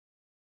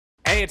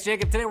Hey, it's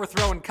Jacob. Today we're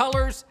throwing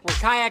colors, we're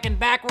kayaking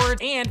backwards,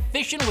 and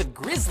fishing with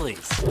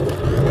grizzlies.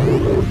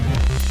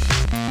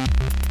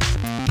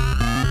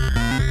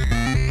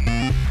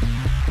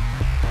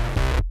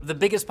 The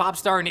biggest pop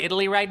star in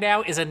Italy right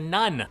now is a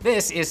nun.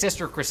 This is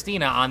Sister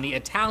Christina on the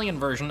Italian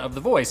version of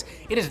The Voice.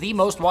 It is the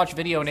most watched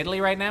video in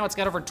Italy right now. It's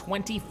got over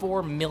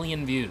 24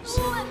 million views.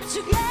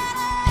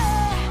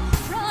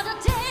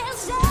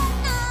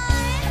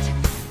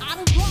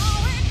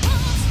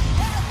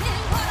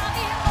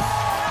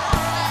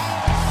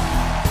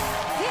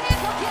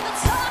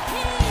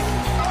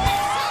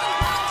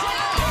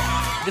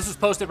 This was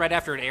posted right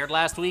after it aired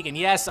last week, and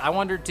yes, I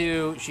wondered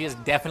too, she is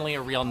definitely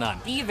a real nun.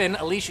 Even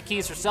Alicia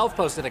Keys herself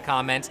posted a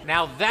comment,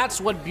 now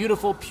that's what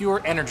beautiful, pure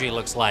energy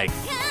looks like.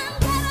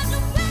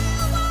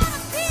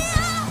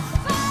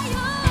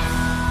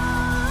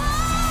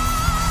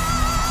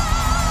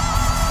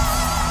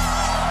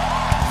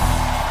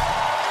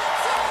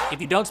 If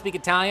you don't speak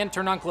Italian,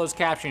 turn on closed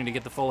captioning to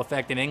get the full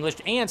effect in English,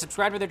 and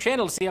subscribe to their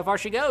channel to see how far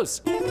she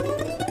goes.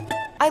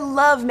 I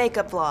love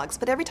makeup vlogs,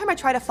 but every time I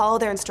try to follow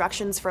their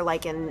instructions for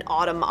like an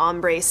autumn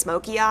ombre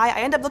smoky eye, I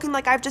end up looking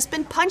like I've just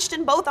been punched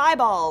in both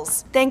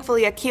eyeballs.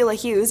 Thankfully, Akila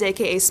Hughes,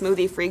 aka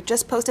Smoothie Freak,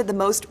 just posted the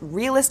most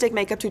realistic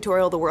makeup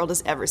tutorial the world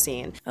has ever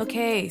seen.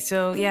 Okay,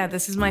 so yeah,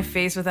 this is my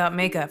face without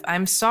makeup.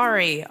 I'm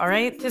sorry, all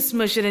right? Just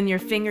smush it in your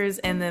fingers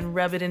and then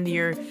rub it into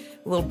your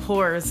little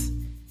pores.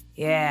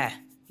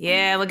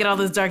 Yeah, look at all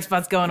those dark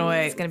spots going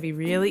away. It's gonna be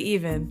really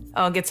even.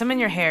 Oh, get some in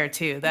your hair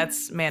too,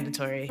 that's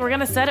mandatory. We're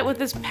gonna set it with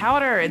this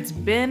powder. It's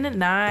Ben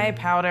Nye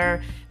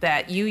powder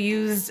that you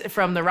used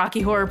from the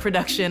Rocky Horror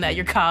production at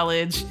your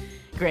college.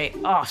 Great,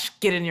 oh,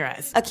 get it in your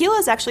eyes. Akila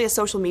is actually a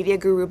social media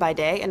guru by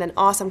day and an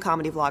awesome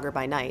comedy vlogger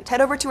by night.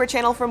 Head over to her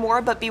channel for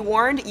more, but be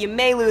warned, you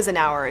may lose an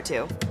hour or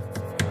two.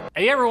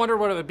 Have you ever wondered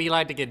what it would be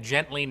like to get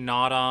gently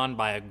gnawed on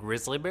by a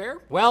grizzly bear?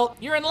 Well,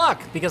 you're in luck,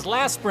 because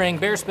last spring,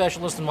 bear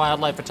specialist and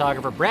wildlife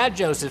photographer Brad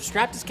Joseph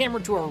strapped his camera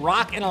to a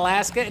rock in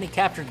Alaska and he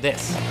captured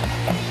this.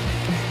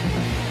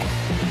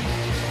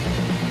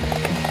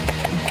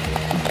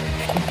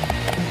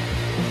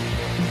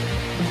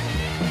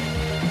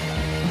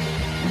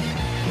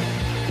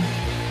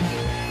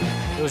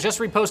 It was just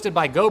reposted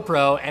by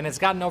GoPro, and it's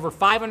gotten over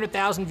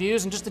 500,000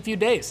 views in just a few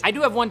days. I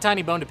do have one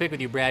tiny bone to pick with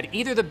you, Brad.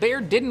 Either the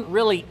bear didn't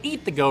really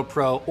eat the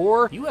GoPro,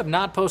 or you have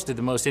not posted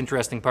the most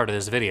interesting part of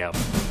this video.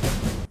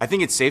 I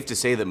think it's safe to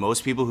say that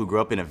most people who grew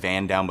up in a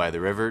van down by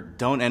the river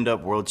don't end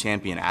up world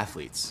champion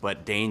athletes.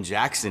 But Dane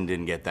Jackson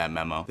didn't get that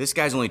memo. This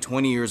guy's only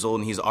 20 years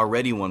old and he's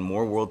already won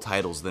more world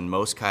titles than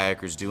most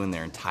kayakers do in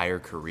their entire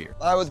career.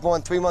 I was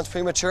born 3 months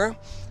premature,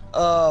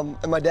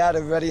 and my dad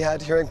already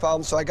had hearing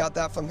problems, so I got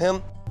that from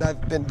him.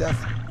 I've been deaf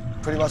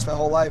pretty much my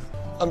whole life.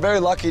 I'm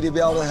very lucky to be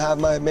able to have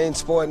my main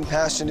sport and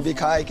passion to be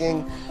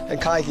kayaking, and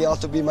kayaking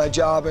also be my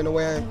job in a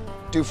way I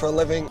do for a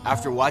living.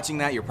 After watching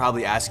that, you're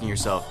probably asking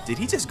yourself, did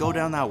he just go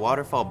down that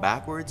waterfall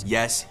backwards?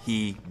 Yes,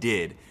 he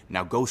did.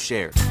 Now go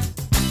share.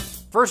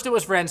 First it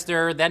was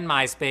Friendster, then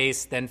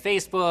MySpace, then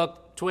Facebook,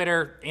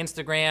 Twitter,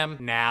 Instagram.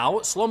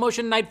 Now, slow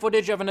motion night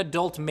footage of an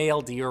adult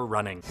male deer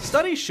running.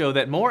 Studies show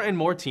that more and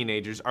more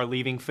teenagers are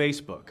leaving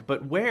Facebook,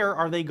 but where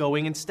are they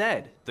going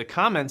instead? The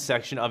comments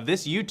section of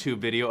this YouTube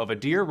video of a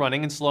deer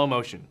running in slow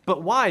motion.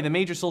 But why the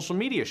major social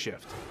media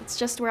shift? It's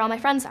just where all my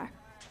friends are.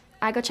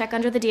 I go check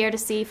under the deer to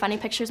see funny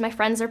pictures my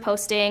friends are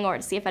posting or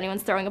to see if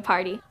anyone's throwing a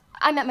party.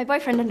 I met my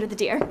boyfriend under the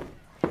deer.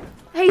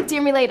 Hey,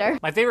 dear me later.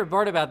 My favorite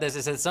part about this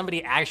is that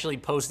somebody actually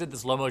posted the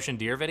slow motion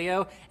deer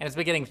video and it's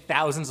been getting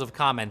thousands of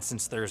comments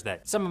since Thursday.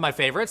 Some of my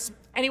favorites.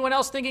 Anyone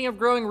else thinking of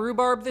growing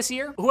rhubarb this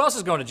year? Who else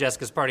is going to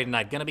Jessica's party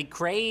tonight? Gonna be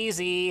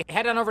crazy.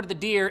 Head on over to the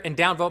deer and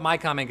downvote my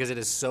comment because it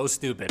is so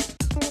stupid.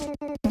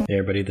 Hey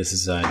everybody, this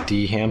is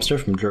D Hamster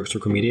from Jerk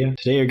Circle Media.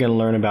 Today you're going to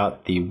learn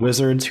about the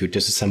wizards who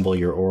disassemble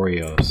your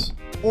Oreos.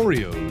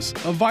 Oreos,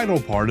 a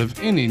vital part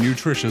of any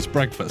nutritious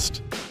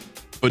breakfast.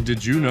 But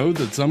did you know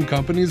that some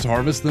companies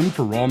harvest them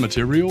for raw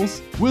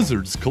materials?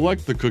 Wizards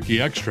collect the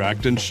cookie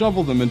extract and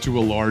shovel them into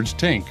a large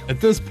tank. At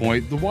this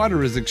point, the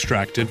water is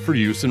extracted for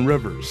use in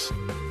rivers.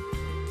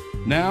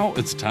 Now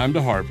it's time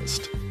to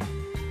harvest.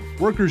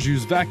 Workers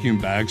use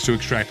vacuum bags to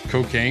extract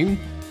cocaine,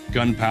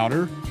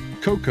 gunpowder,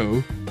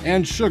 cocoa,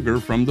 and sugar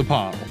from the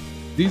pile.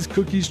 These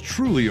cookies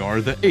truly are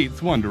the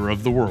 8th wonder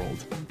of the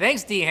world.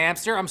 Thanks, D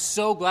Hamster. I'm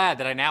so glad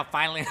that I now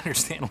finally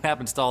understand what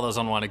happens to all those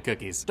unwanted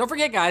cookies. Don't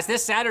forget, guys,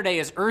 this Saturday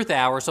is Earth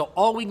Hour, so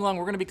all week long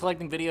we're gonna be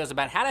collecting videos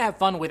about how to have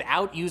fun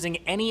without using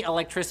any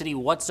electricity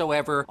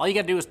whatsoever. All you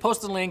gotta do is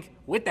post a link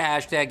with the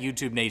hashtag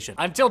YouTube Nation.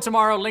 Until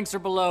tomorrow, links are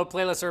below,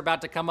 playlists are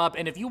about to come up,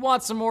 and if you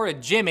want some more of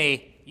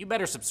Jimmy, you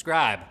better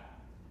subscribe.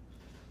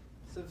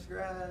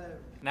 Subscribe.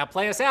 Now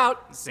play us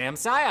out, Sam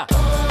Saya.